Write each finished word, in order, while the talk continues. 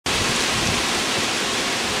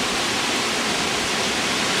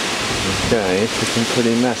Okay, it's looking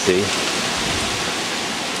pretty messy.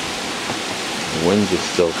 The wind is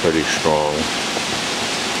still pretty strong.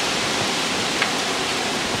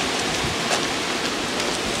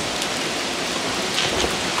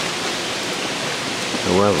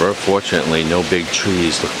 However, fortunately, no big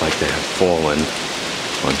trees look like they have fallen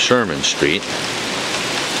on Sherman Street.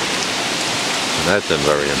 So that's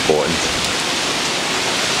very important.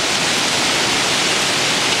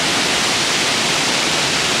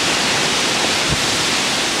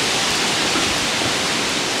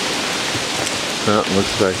 Well, it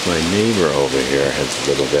looks like my neighbor over here has a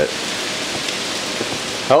little bit.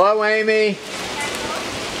 Hello, Amy.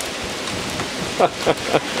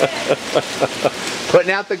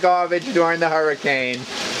 Putting out the garbage during the hurricane.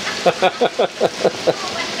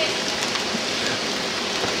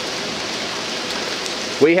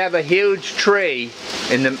 We have a huge tree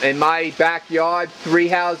in my backyard, 3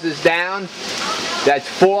 houses down, that's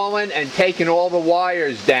fallen and taken all the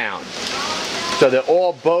wires down. So they're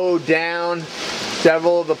all bowed down.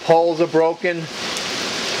 Several of the poles are broken.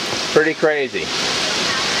 Pretty crazy.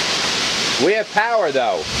 We have power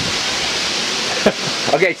though.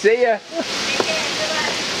 Okay, see ya.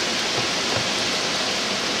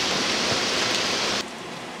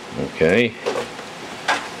 Okay,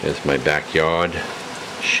 here's my backyard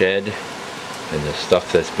shed and the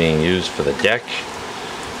stuff that's being used for the deck.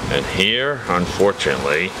 And here,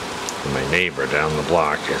 unfortunately, for my neighbor down the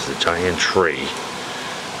block is a giant tree.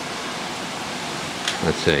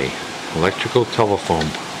 Let's see, electrical telephone.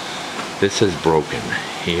 This is broken.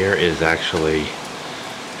 Here is actually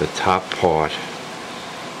the top part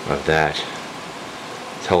of that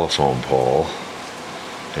telephone pole,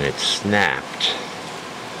 and it snapped.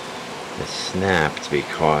 It snapped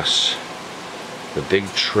because the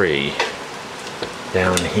big tree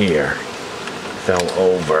down here fell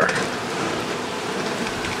over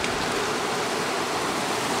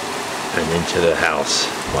and into the house.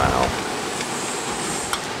 Wow.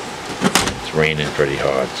 It's raining pretty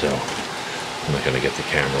hard, so I'm not going to get the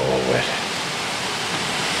camera all wet.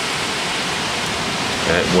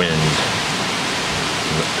 That wind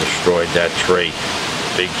destroyed that tree.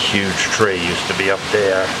 Big, huge tree used to be up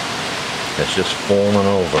there. It's just fallen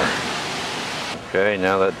over. Okay,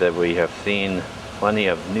 now that we have seen plenty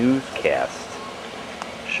of newscasts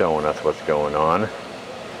showing us what's going on.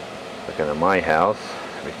 Looking at my house,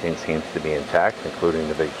 everything seems to be intact, including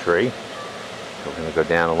the big tree. So we're going to go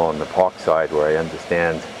down along the park side where I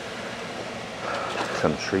understand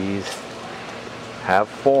some trees have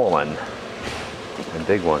fallen, and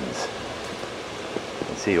big ones. You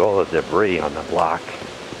can see all the debris on the block.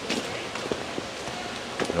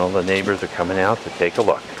 And all the neighbors are coming out to take a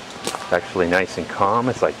look. It's actually nice and calm.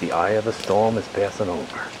 It's like the eye of a storm is passing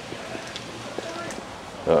over.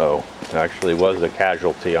 Uh-oh, there actually was a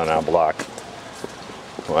casualty on our block.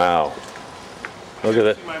 Wow. Look at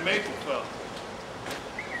it. My maple fell.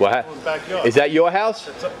 What? Is that your house?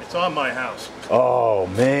 It's on my house. Oh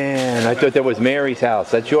man, I thought that was Mary's house.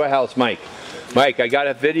 That's your house, Mike. Mike, I got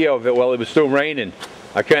a video of it while it was still raining.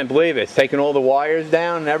 I can't believe it. It's taking all the wires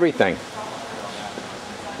down and everything.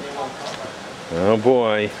 Oh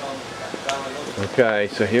boy. Okay,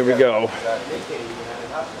 so here we go.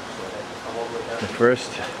 The first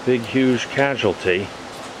big, huge casualty.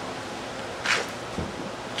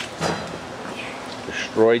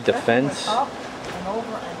 Destroyed the fence. Up and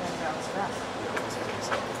over and then bounce back.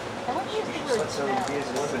 And what do you think we're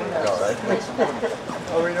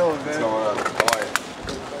How are we doing, man? What's going on?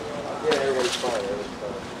 Yeah, everybody's fine.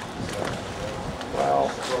 Wow.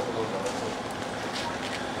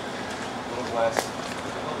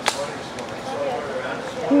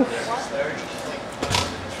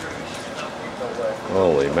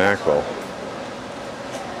 Holy mackerel.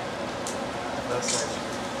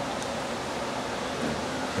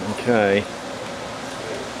 Okay.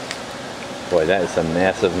 Boy, that is a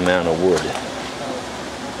massive amount of wood.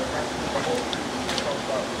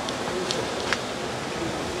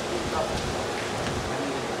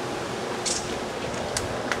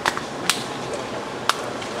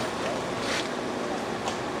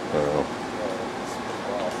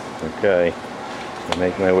 Okay, I'll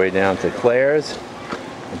make my way down to Claire's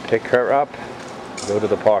and pick her up, go to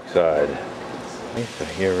the park side. Okay, so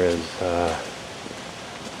here is a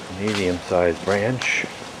medium-sized branch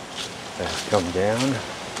that has come down.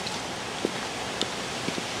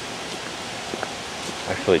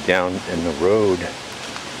 Actually down in the road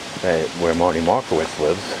where Marty Markowitz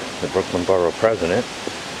lives, the Brooklyn Borough President.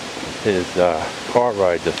 His car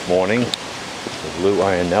ride this morning with Lou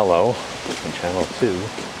Iannello on Channel 2.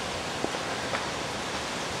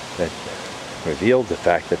 That revealed the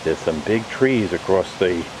fact that there's some big trees across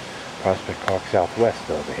the Prospect Park Southwest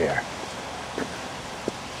over here.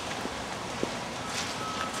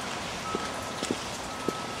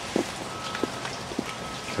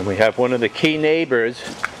 And we have one of the key neighbors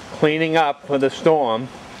cleaning up for the storm.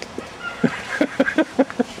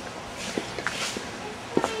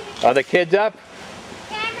 Are the kids up?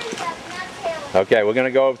 Cameron's up, not Taylor. Okay, we're gonna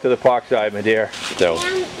go over to the park side, my dear.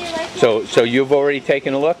 So you've already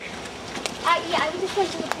taken a look? Yeah, I just went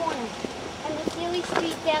to the corner. And the Sealy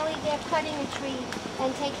Street Deli, they're cutting a tree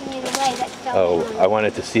and taking it away. That fell down. I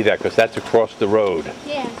wanted to see that because that's across the road.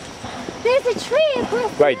 Yeah. There's a tree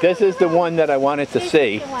across Right, this is the one that I wanted to This is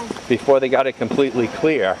see the one. before they got it completely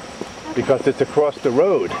clear because it's across the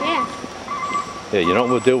road. Yeah. Yeah, you know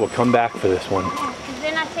what we'll do? We'll come back for this one. Yeah, because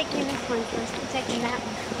they're not taking this one first. They're taking that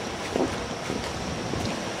one.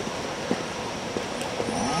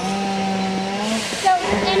 So,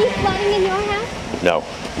 any flooding in your house? No.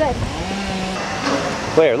 Good.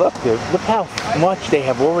 Claire, look how much they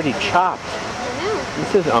have already chopped. I know.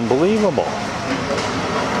 This is unbelievable.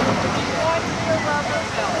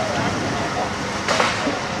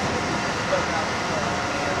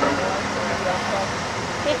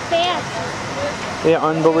 It's fast. They're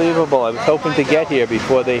unbelievable. I was hoping to get here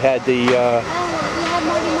before they had the, Oh, you have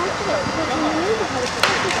more than most of it. Because in the neighborhood,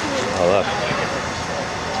 it's oh look.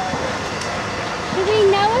 do we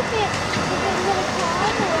know if it's a little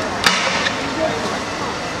cloud or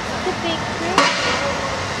the big tree?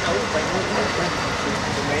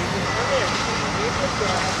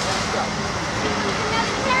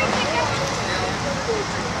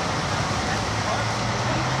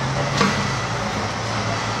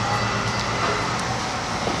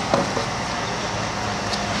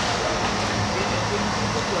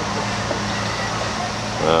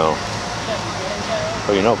 Oh.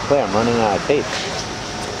 Well, you know, Claire, I'm running out of tape.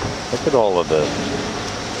 Look at all of this.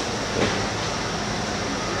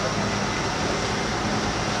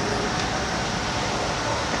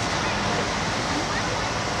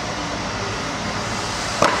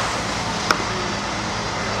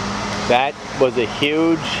 That was a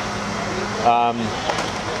huge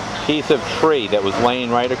piece of tree that was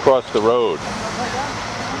laying right across the road.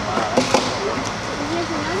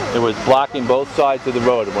 It was blocking both sides of the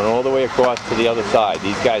road. It went all the way across to the other side.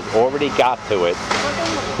 These guys already got to it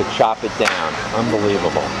to chop it down.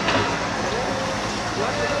 Unbelievable.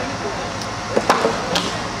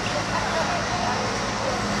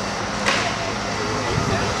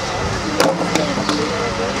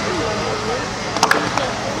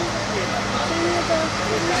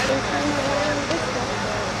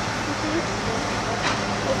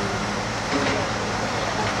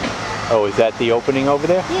 Oh, is that the opening over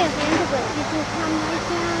there? Yeah, the end of it. You can come right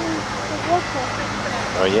down the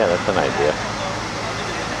walkway. Oh yeah, that's an idea.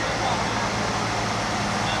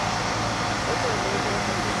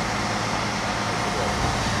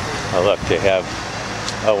 Oh look, they have,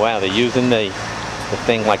 oh wow, they're using the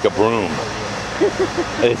thing like a broom.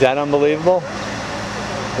 Is that unbelievable?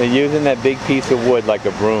 They're using that big piece of wood like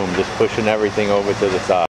a broom, just pushing everything over to the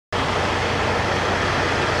side.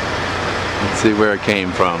 Let's see where it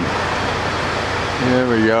came from. There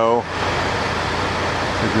we go.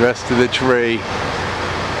 The rest of the tree,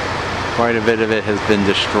 quite a bit of it has been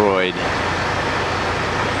destroyed.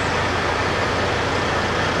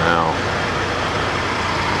 Wow.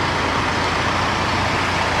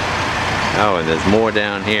 Oh, and there's more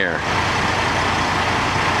down here.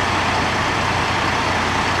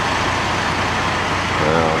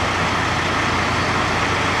 Wow.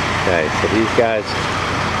 Okay, so these guys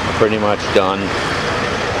are pretty much done.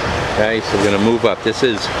 Okay, so we're going to move up. This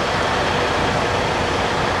is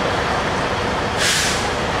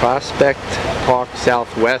Prospect Park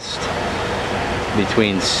Southwest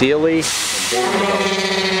between Sealy and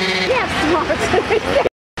David. Yeah, smart.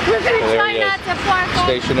 We're going to try not to park on.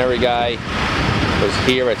 Stationary guy was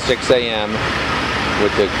here at 6 a.m.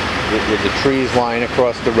 with the trees lying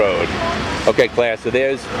across the road. Okay, Claire, so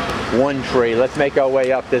there's one tree. Let's make our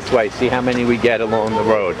way up this way, see how many we get along the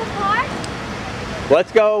road.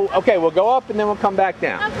 Let's go, okay, we'll go up and then we'll come back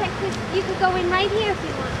down. Okay, because you could go in right here if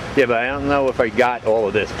you want. Yeah, but I don't know if I got all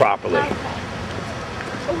of this properly. Okay.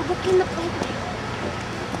 Oh, look in the playground.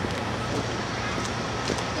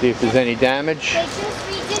 See if there's any damage. They just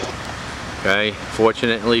redid it. Okay,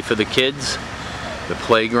 fortunately for the kids, the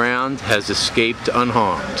playground has escaped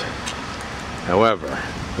unharmed. However,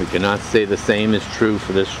 we cannot say the same is true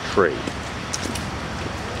for this tree.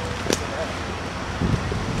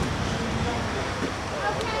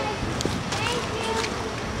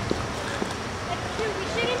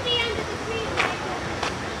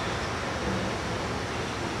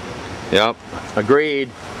 Yep, agreed.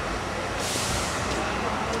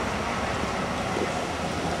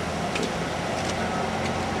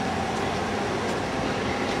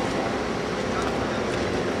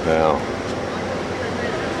 Well.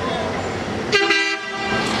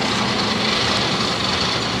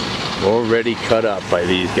 Already cut up by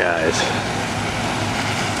these guys.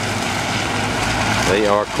 They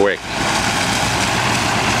are quick.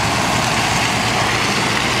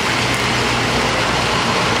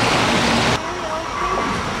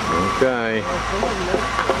 Okay.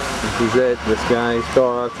 This is it. This guy's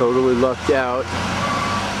car totally lucked out.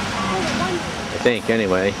 I think,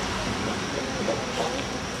 anyway.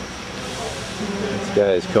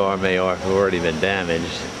 This guy's car may have already been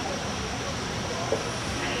damaged.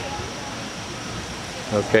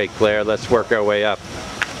 Okay, Claire, let's work our way up. This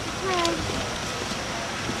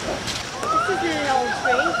isn't an old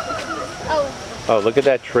tree. Oh. Oh, look at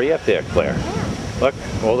that tree up there, Claire. Yeah. Look,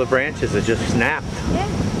 all the branches are just snapped. Yeah.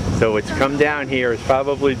 So it's come down here, it's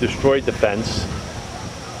probably destroyed the fence.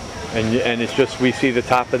 And it's just, we see the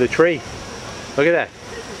top of the tree. Look at that.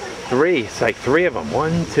 3, it's like 3 of them.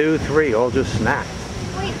 1, 2, 3, all just snapped.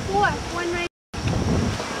 Wait, 4. One right.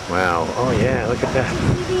 Wow, oh yeah, look at that.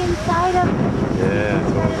 See the inside of Yeah,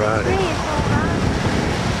 it's all rotted.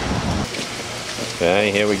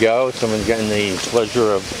 Okay, here we go. Someone's getting the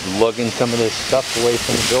pleasure of lugging some of this stuff away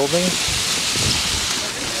from the building.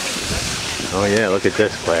 Oh yeah, look at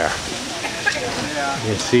this, Claire.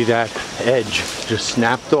 You see that edge just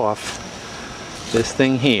snapped off. This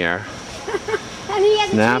thing here and he has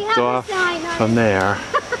snapped off from there.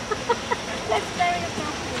 That's very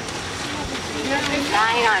attractive.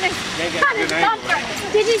 Sign on his bumper.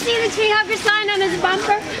 Did you see the tree hugger sign on his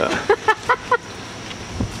bumper?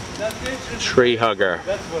 Tree hugger.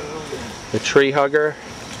 The tree hugger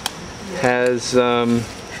has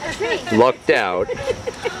lucked out.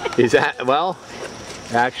 Is that, well,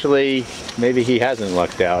 actually, maybe he hasn't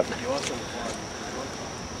lucked out. Yeah,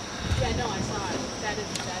 no, I saw it. That is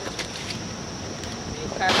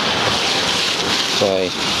Okay.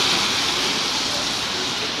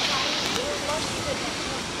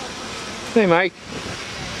 Hey, Mike.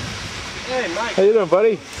 Hey, Mike. How you doing,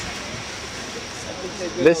 buddy?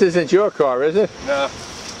 This isn't your car, is it? No.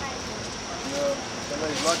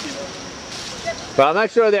 Somebody's lucky though. Well, I'm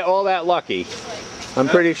not sure they're all that lucky. I'm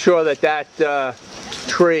pretty sure that that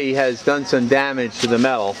tree has done some damage to the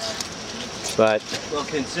metal. But Well,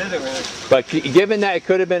 considering it. But given that it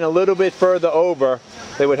could have been a little bit further over,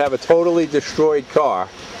 they would have a totally destroyed car.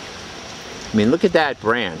 I mean, look at that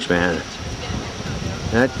branch, man.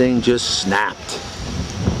 That thing just snapped.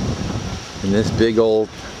 And this big old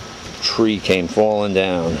tree came falling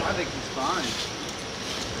down. I think he's fine.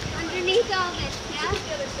 Underneath all this, yeah?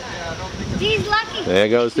 He's lucky. There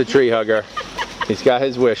goes the tree hugger. He's got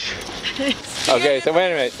his wish. Okay, so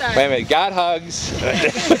wait a minute. Wait a minute. Got hugs.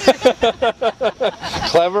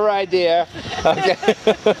 Clever idea. Okay.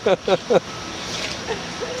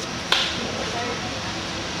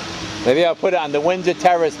 Maybe I'll put it on the Windsor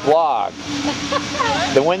Terrace blog.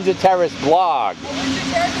 The Windsor Terrace blog.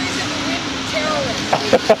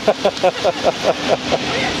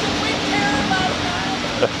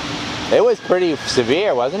 It was pretty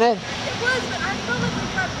severe, wasn't it? It was, but I felt like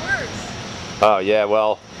it got worse. Oh yeah,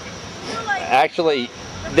 well, actually,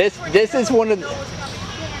 this is one of the.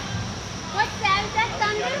 What's that? Is that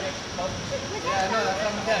thunder?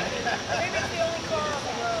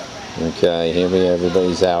 Okay, here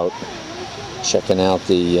everybody's out checking out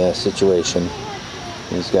the situation.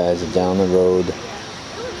 These guys are down the road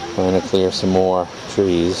trying to clear some more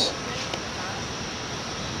trees.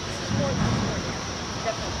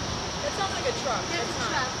 That sounds like a truck. That's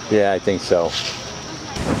not. Yeah, I think so.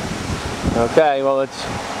 Okay, well it's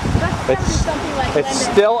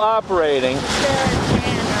still operating.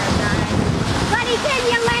 Buddy, can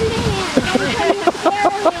you lend a hand?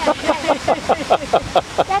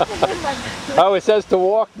 That's a good one. Oh, it says to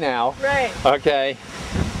walk now. Right. Okay,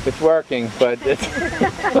 it's working, but it's. That's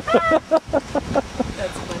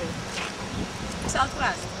funny.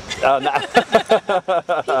 Southwest. Oh, no.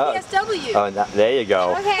 PSW. Oh, no. There you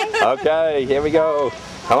go. Okay. Okay, here we go.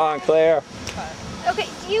 Come on, Claire. Okay,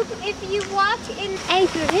 if you walk in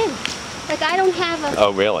anchored in, like I don't have a.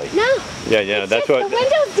 Oh, really? No. Yeah, yeah, It's that's just what. the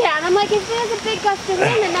window's down. I'm like, if there's a big gust of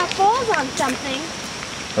wind and that falls on something.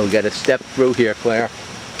 Oh, we got to step through here, Claire.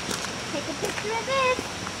 Take a picture of this.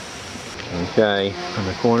 Okay, on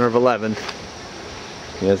the corner of 11th.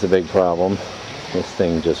 Here's a big problem. This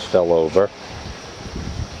thing just fell over.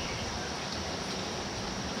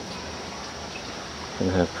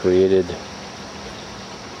 And have created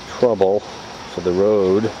trouble for the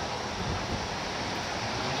road.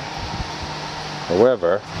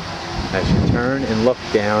 However, as you turn and look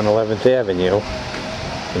down 11th Avenue, you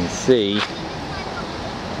can see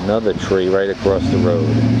another tree right across the road.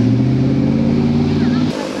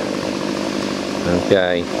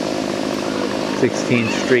 Okay.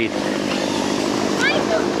 16th Street.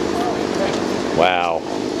 Wow.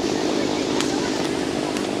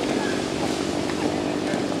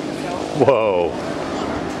 Whoa.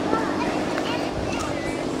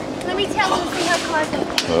 Let me tell them to see how cars are.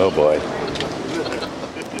 Oh boy.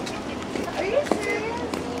 Are you serious?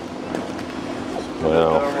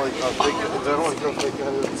 Well.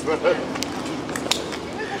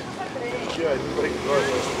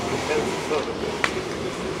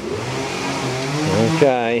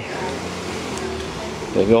 Okay.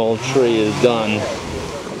 Big old tree is done.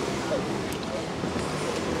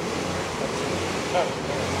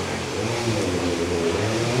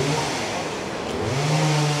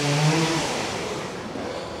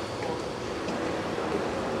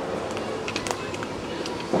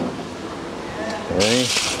 Okay.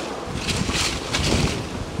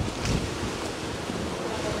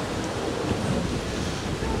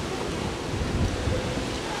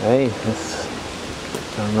 Hey, this,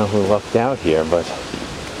 I don't know who lucked out here, but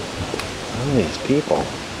some of these people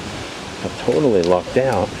have totally lucked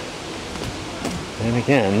out. And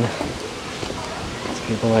again, it's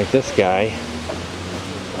people like this guy.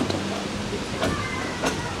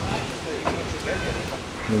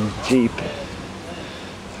 His Jeep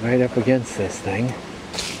is right up against this thing.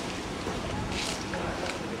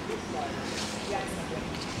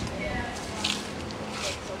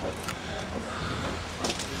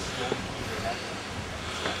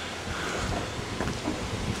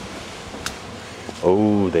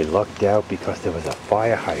 Oh, they lucked out because there was a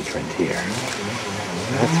fire hydrant here.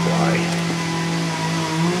 That's why.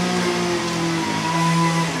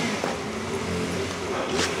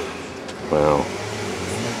 Wow.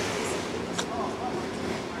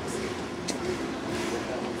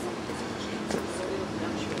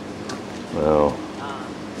 Wow.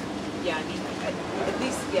 Yeah, I mean, at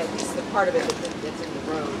least the part of it that's in the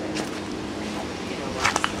road. And, you know,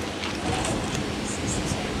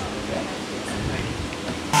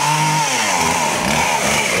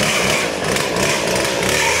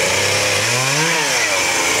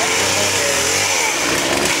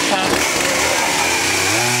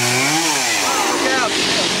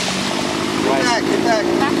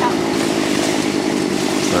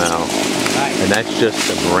 Wow. And that's just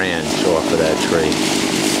a branch off of that tree.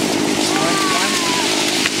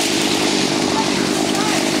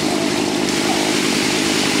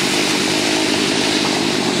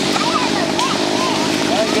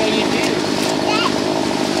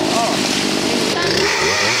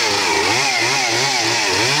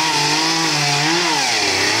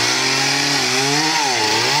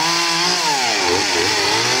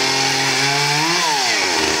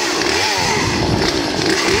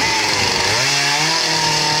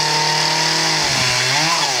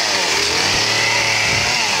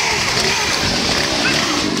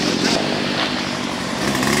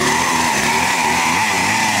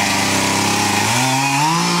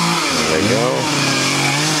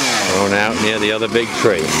 Thrown out near the other big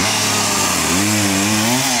tree.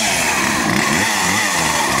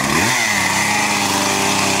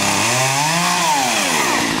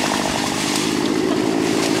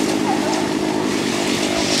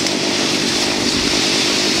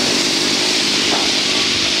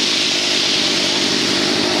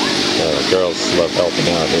 The girls love helping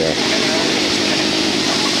out here.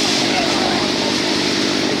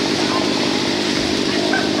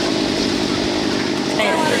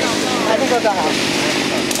 I think I'll go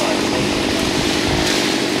out.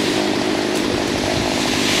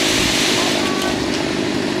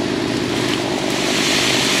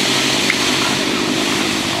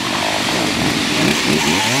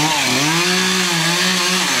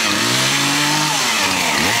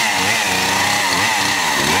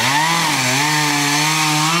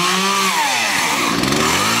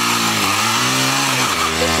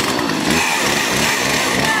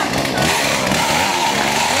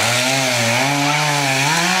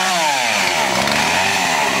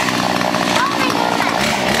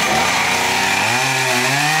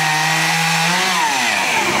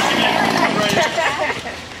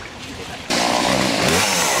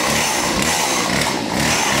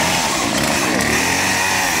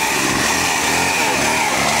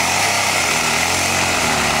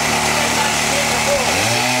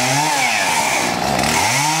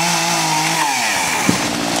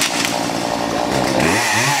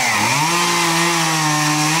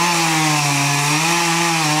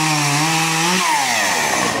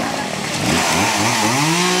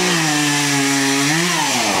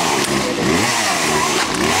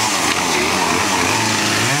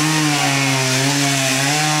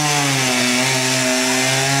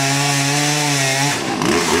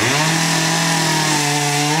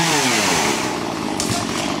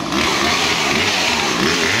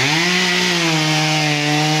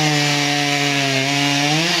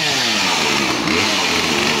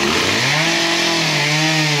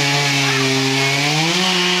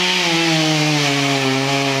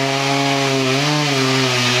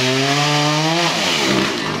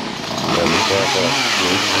 Okay,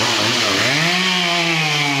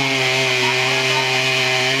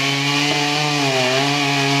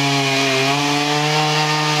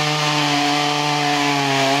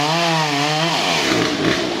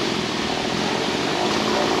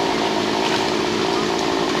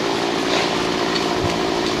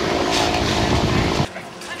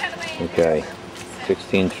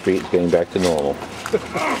 16th Street is getting back to normal.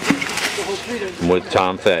 I'm with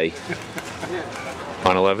Tom Fay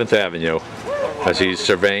on 11th Avenue as he's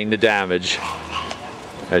surveying the damage.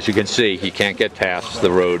 As you can see, he can't get past the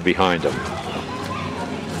road behind him.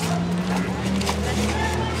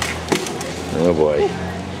 Oh boy.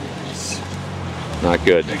 Not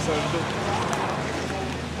good.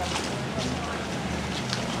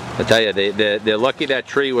 I tell you, they're lucky that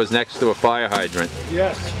tree was next to a fire hydrant.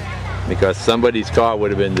 Yes. Because somebody's car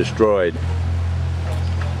would have been destroyed.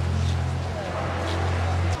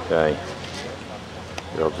 Okay.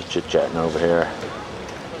 Girls are chit-chatting over here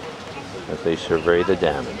as they survey the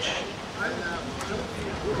damage.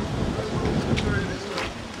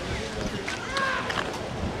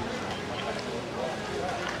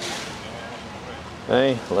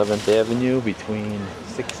 Okay, 11th Avenue between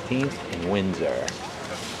 16th and Windsor.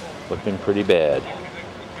 Looking pretty bad.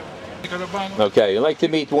 Okay, I'd like to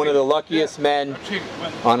meet one of the luckiest men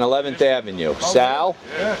on 11th Avenue. Sal?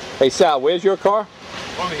 Hey Sal, where's your car?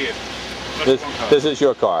 Over here. This is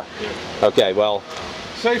your car? Okay, well,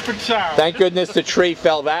 Safe and sound. thank goodness the tree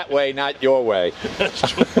fell that way, not your way.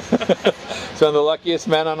 So I'm the luckiest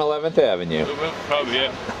man on 11th Avenue. Probably,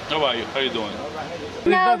 yeah. How are you? How you doing?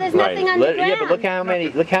 No, there's nothing on the ground. Yeah, but look how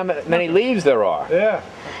many leaves there are. Yeah.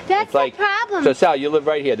 That's It's like, the problem. so Sal, you live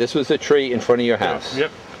right here. This was the tree in front of your house.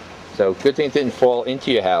 Yep. So good thing it didn't fall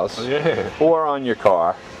into your house Yeah. or on your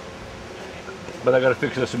car. But I gotta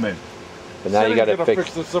fix the cement. But now you gotta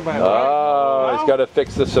fix the cement. Oh, he's gotta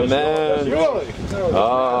fix the cement. Really?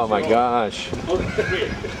 Oh my gosh.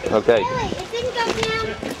 Okay, Really, it didn't go down.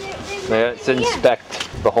 let's inspect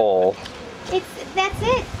the hole. That's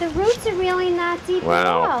it. The roots are really not deep Wow. at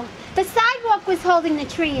all. The sidewalk was holding the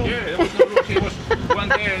tree in. Yeah, there was no root. It was one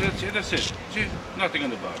there, that's it. See, nothing on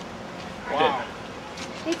the bottom. Wow.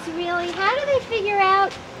 It's really, how do they figure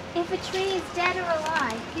out if a tree is dead or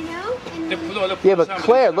alive, you know? And Yeah, but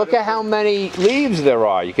Claire, look at how many leaves there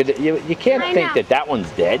are. You can't I think know. that one's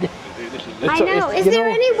dead. I know. Is there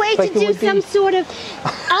any way to do some sort of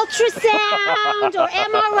ultrasound or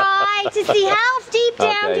MRI to see how deep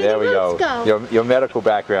down Okay, do there the we roots go. go? Your medical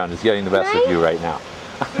background is getting the best Right? of you right now.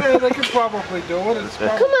 Yeah, they could probably do it. It's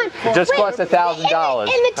probably Come on. It just Wait, cost $1,000. In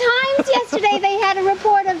the Times yesterday, they had a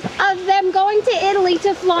report of them going to Italy,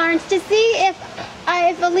 to Florence, to see if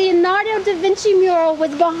a Leonardo da Vinci mural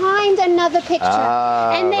was behind another picture.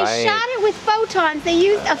 And they right. shot it with photons. They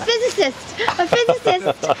used a physicist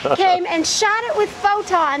came and shot it with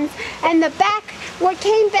photons, and the back, what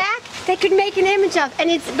came back, they could make an image of, and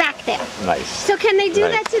it's back there. Nice. So can they do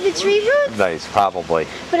that to the tree roots? Nice, probably.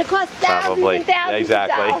 But it costs thousands Probably. and thousands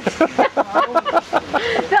Exactly. of dollars.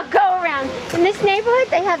 They'll go around. In this neighborhood,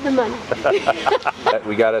 they have the money.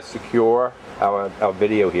 We got to secure our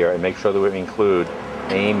video here and make sure that we include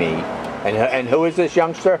Amy. And who is this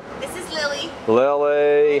youngster? This is Lily,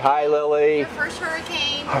 Lily. Hi, Lily. your first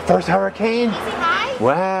hurricane. Our first hurricane? Say hi.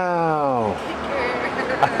 Wow.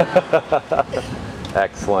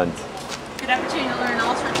 Excellent. Good opportunity to learn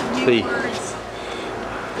all sorts of new See. words.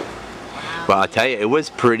 Well, I'll tell you, it was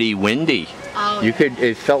pretty windy. Oh,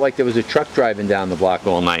 It felt like there was a truck driving down the block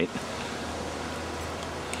all night.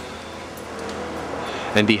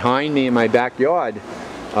 And behind me in my backyard,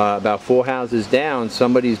 about 4 houses down,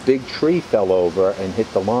 somebody's big tree fell over and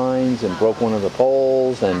hit the lines and broke one of the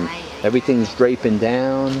poles, and everything's draping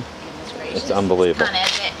down. It's unbelievable.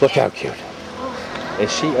 Look how cute.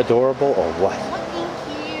 Is she adorable or what?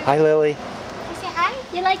 Thank you. Hi, Lily. You say hi?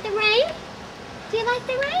 You like the rain? Do you like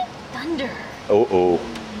the rain? thunder. Oh.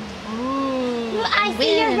 Well, I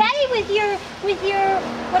see you're ready with your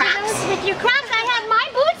what are those, with your Crocs. I have my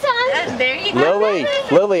boots on. There you go.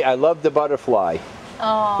 Lily, I love the butterfly.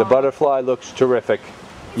 Oh. The butterfly looks terrific.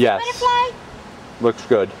 Yes. Butterfly. Looks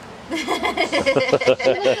good.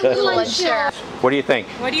 Unsure. What do you think?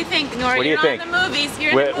 What do you think, Nora? What do you You're think? on the movies.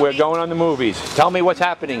 You're in the We're movies. going on the movies. Tell me what's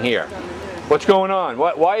happening here. What's going on?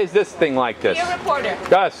 Why is this thing like this? Be a reporter.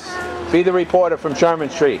 Gus, be the reporter from Sherman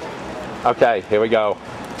Street. Okay, here we go.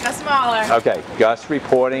 Gus Mahler. Okay, Gus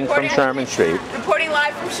reporting from Sherman Street. Reporting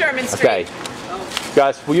live from Sherman Street. Okay.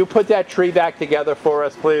 Gus, will you put that tree back together for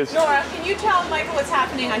us, please? Nora, can you tell Michael what's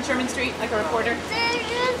happening on Sherman Street, like a reporter? There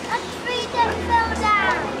is a tree that fell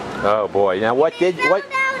down. Oh boy. Now It fell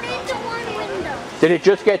down into one window. did it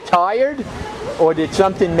just get tired? or did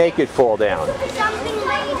something make it fall down? Something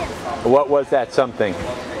made it. What was that something? A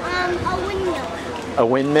windmill. A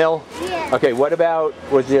windmill? Yeah. Okay, what about,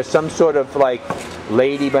 was there some sort of like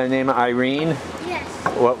lady by the name of Irene? Yes.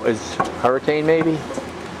 What was, hurricane maybe?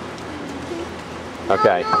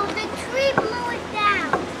 Okay. No, the tree blew it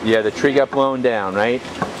down. Yeah, the tree got blown down, right?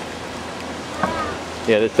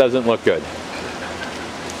 Yeah, this doesn't look good.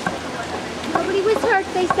 Nobody was hurt,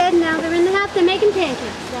 they said. Now they're in the house, they're making pancakes.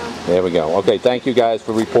 So. There we go. Okay, thank you guys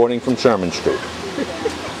for reporting from Sherman Street.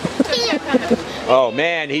 Oh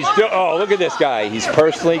man, he's oh, look at this guy. He's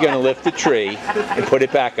personally going to lift the tree and put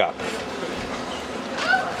it back up.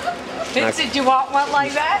 Vince, did you want one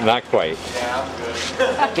like that? Not quite.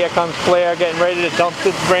 Here comes Claire getting ready to dump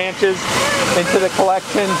the branches into the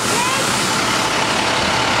collection.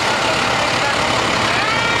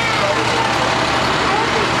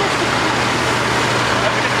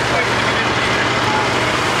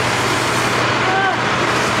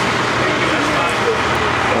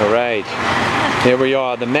 All right, here we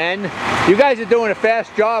are. The men, you guys are doing a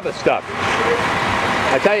fast job of stuff.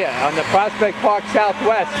 I tell you, on the Prospect Park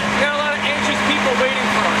Southwest. There are a lot of anxious people waiting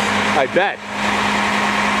for us. I bet.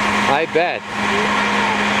 I bet.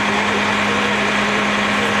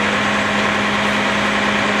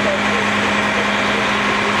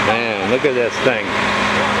 Man, look at this thing.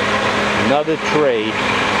 Another tree.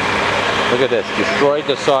 Look at this. Destroyed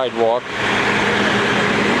the sidewalk.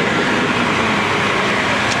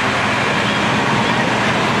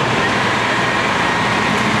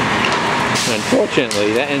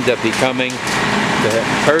 Unfortunately, that ends up becoming the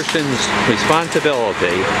person's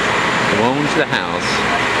responsibility who owns the house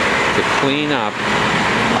to clean up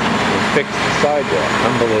and fix the sidewalk.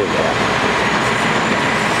 Unbelievable.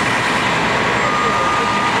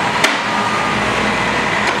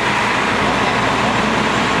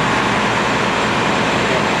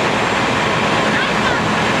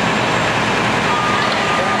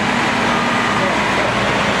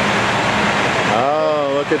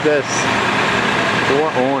 Oh, look at this.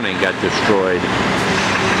 Door awning got destroyed.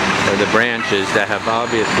 Or the branches that have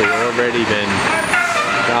obviously already been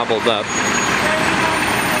gobbled up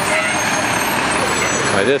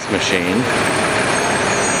by this machine.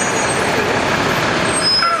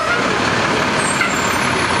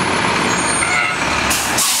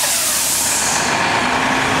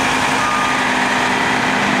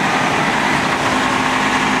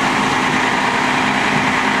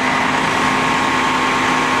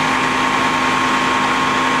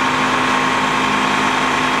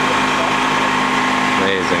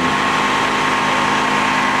 Amazing.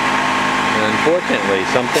 And unfortunately,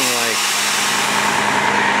 something like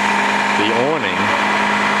the awning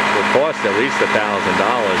will cost at least $1,000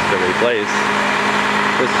 to replace.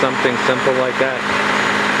 Just something simple like that.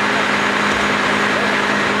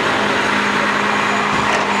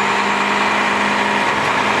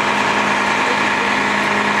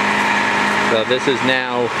 So this is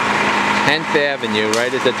now 10th Avenue,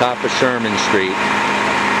 right at the top of Sherman Street.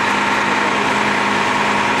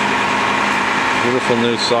 Beautiful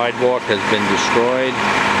new sidewalk has been destroyed.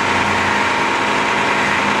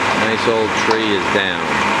 Nice old tree is down.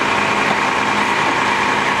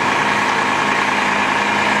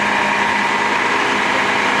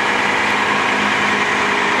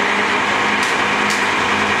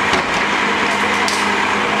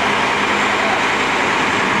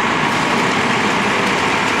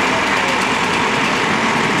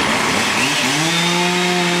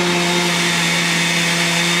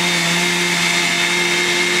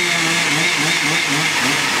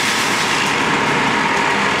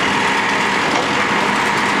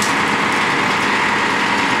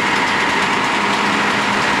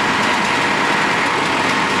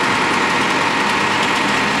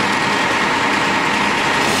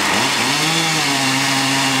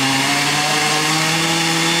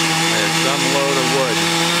 Load of wood.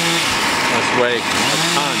 Must weigh a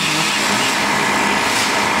ton.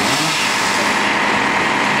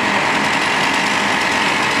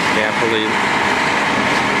 Carefully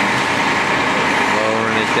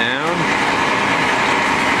lowering it down.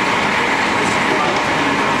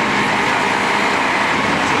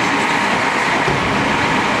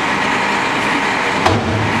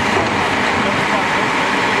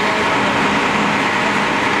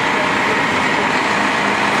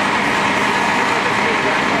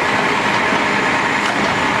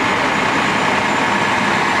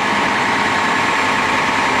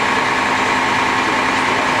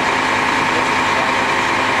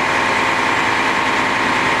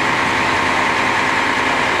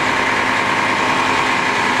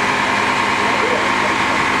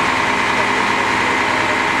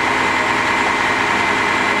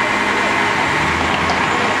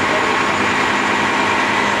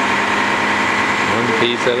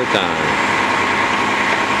 piece at a time.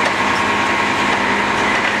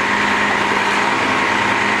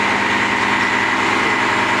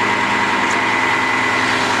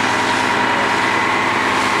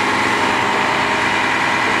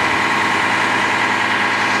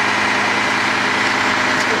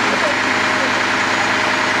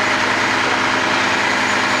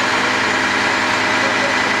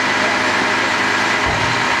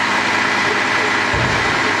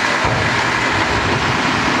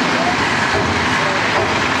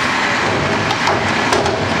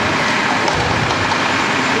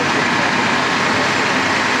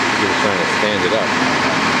 Stand it up.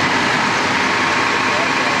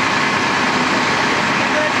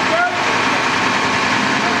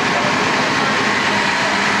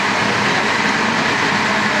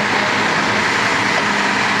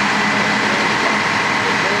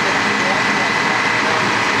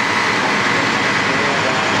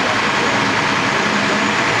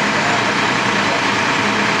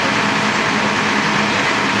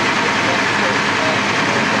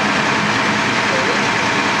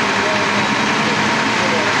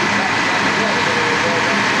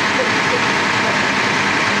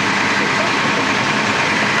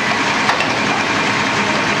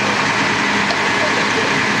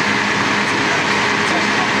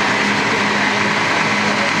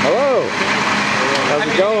 Hello. How's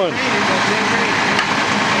it going?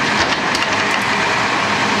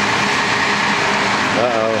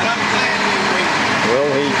 Uh-oh. Will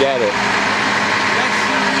he get it?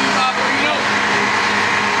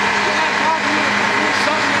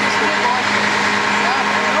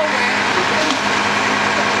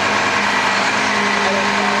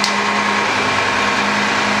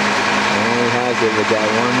 Only has it with that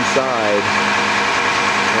one side.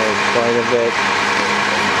 There's quite a bit.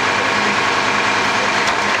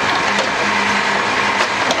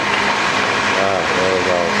 There we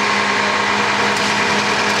go.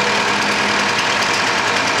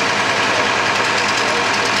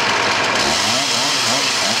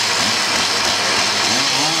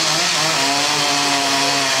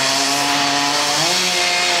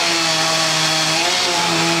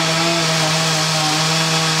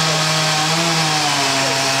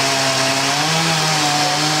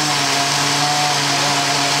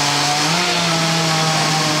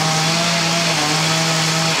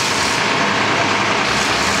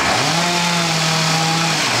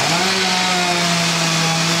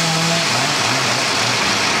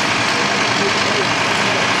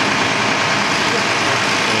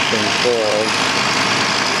 Falls,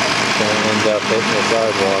 gonna end up hitting the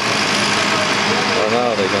sidewalk. Oh no,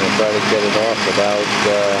 they're gonna try to get it off without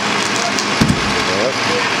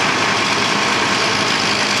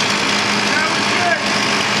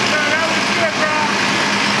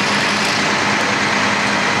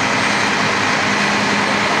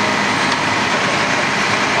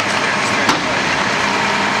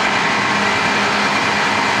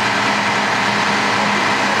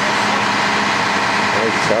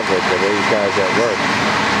coverage of these guys at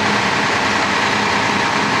work.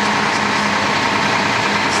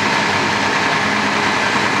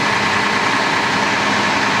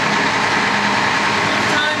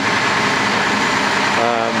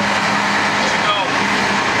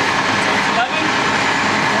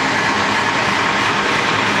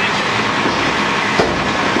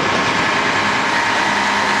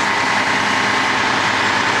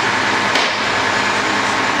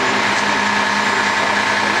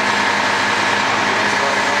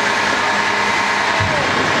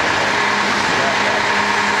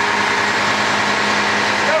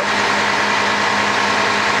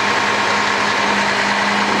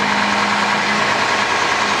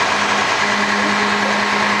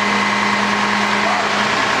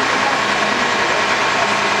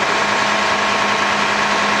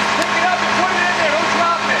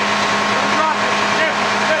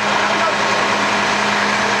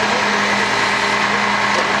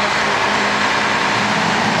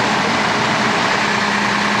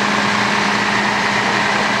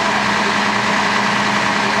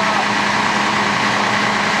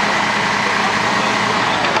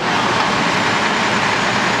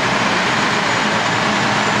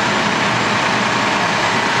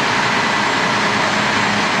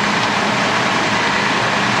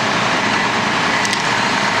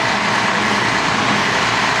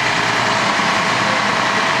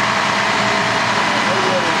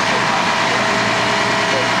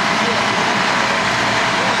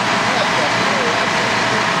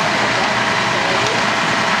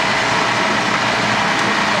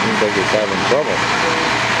 think it's having trouble.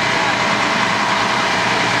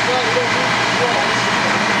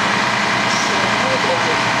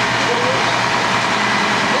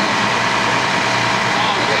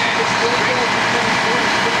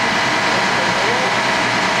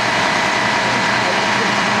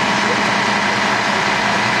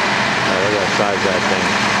 size that thing.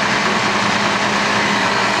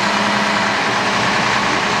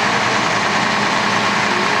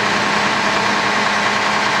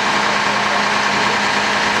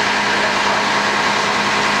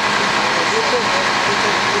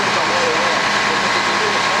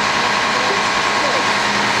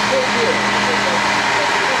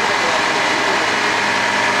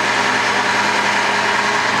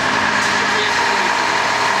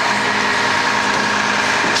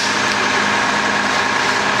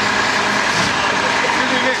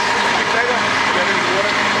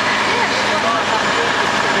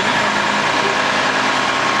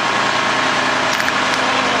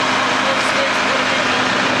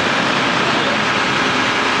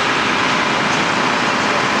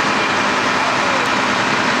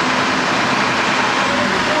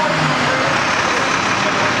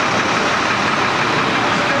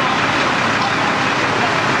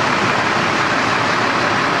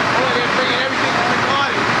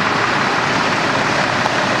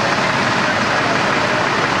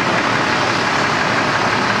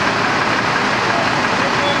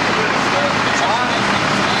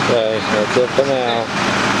 That's it for now.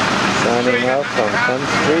 Signing off on 10th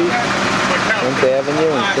Street, 10th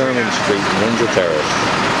Avenue, and Sherman Street, Windsor Terrace.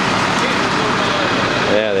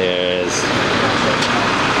 Yeah, there it is.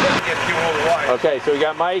 Okay, so we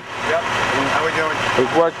got Mike. Yep. How we doing?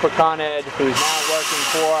 Who's worked for Con Ed, who's now working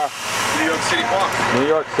for New York City Parks. New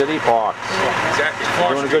York City Parks. Exactly.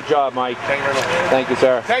 You're doing a good job, Mike. Thank you very much. Thank you,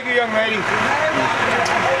 sir. Thank you, young lady.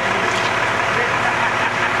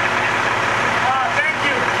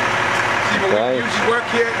 Okay. You usually work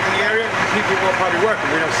here in the area, people will probably work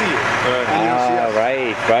and we don't see you. And you don't see us.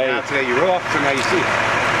 Right. Now today you're off, so now you see it.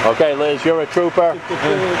 Okay, Liz, you're a trooper.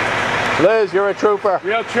 Liz, you're a trooper.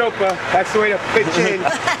 Real trooper. That's the way to pitch in.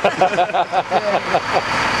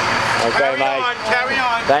 Okay, Mike. Carry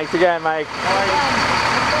on. Thanks again, Mike.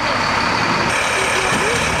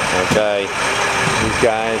 Okay, these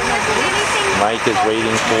guys, Mike is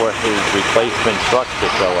waiting for his replacement truck to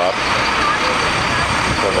show up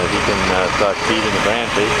so that he can start feeding the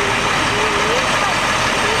branches.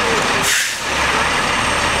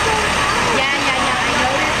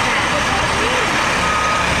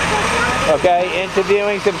 Okay,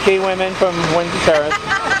 interviewing some key women from Windsor Terrace.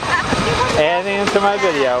 Adding into my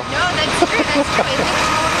video. No, that's true. That's true.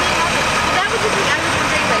 That was the thing I was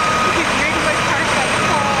wondering, like, you're the worst part of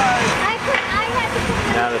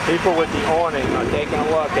Now the people with the awning are taking a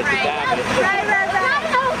look at the damage.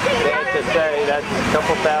 They have to say that's a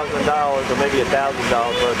couple $1,000 or maybe $1,000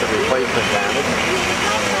 worth of replacement damage.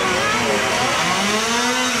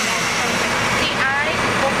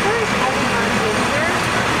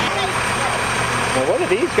 Now what are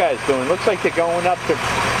these guys doing? Looks like they're going up to...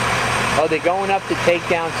 Oh, they're going up to take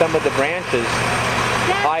down some of the branches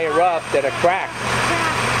higher up that are cracked.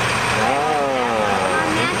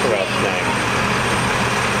 Ah, interesting.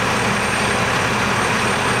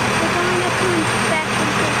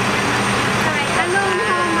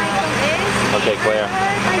 Okay, Claire.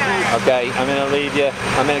 Okay, I'm going to leave you.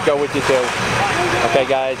 I'm going to go with you too. Okay,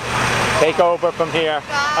 guys. Take over from here.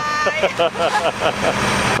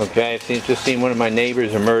 Okay, I've just seen one of my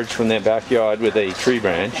neighbors emerge from their backyard with a tree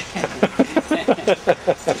branch. The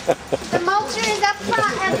mulcher is up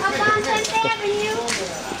on 10th Avenue.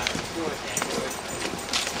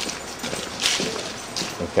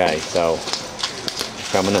 Okay, so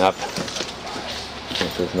coming up.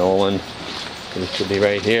 This is Nolan. He should be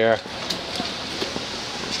right here.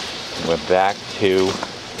 We're back to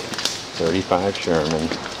 35 Sherman.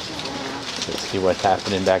 Let's see what's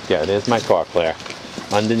happening back there. There's my car, Claire.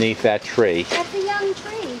 Underneath that tree. That's a young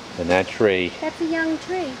tree. And that tree. That's a young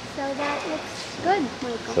tree, so that looks good,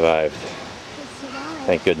 Michael. Survived. It survived.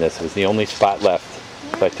 Thank goodness. It was the only spot left.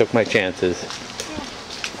 Yeah. So I took my chances. Yeah.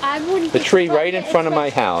 I wouldn't. The tree right in front of my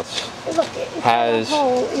house has. A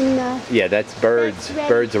hole in the. Yeah, that's birds.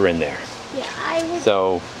 Birds are in there. Yeah, I would.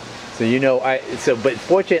 So you know, but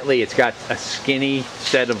fortunately it's got a skinny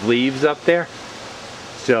set of leaves up there.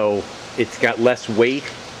 So it's got less weight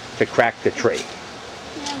to crack the tree.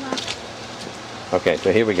 Okay,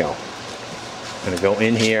 so here we go. I'm gonna go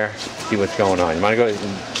in here, see what's going on. You wanna go?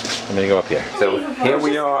 I'm gonna go up here. So here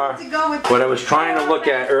we are. What I was trying to look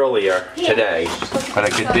at earlier today, but I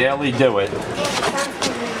could barely do it.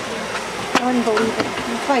 Unbelievable.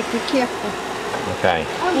 Mike, be careful. Okay.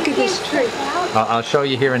 Look at this tree. I'll show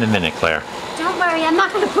you here in a minute, Claire. Don't worry, I'm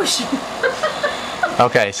not going to push you.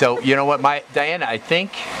 Okay, so you know what, Diana, I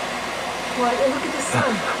think... What? Look at the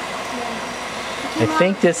sun. I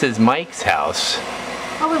think this is Mike's house.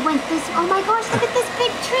 Oh, it went this... Oh my gosh, look at this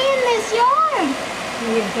big tree in this yard.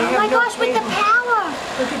 Oh my gosh, with the power!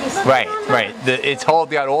 Right. It's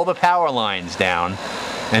got all the power lines down,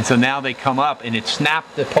 and so now they come up, and it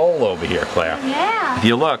snapped the pole over here, Claire. Yeah. If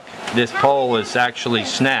you look, this pole is actually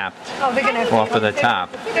snapped Oh, they're gonna have to off of the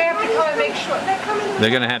top. They have to come and make sure. They're coming. They're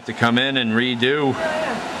gonna have to come in and redo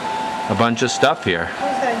a bunch of stuff here.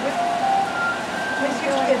 Where's that? Where's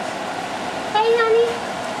your kids? Hey, honey.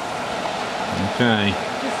 Okay.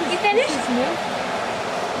 You finished?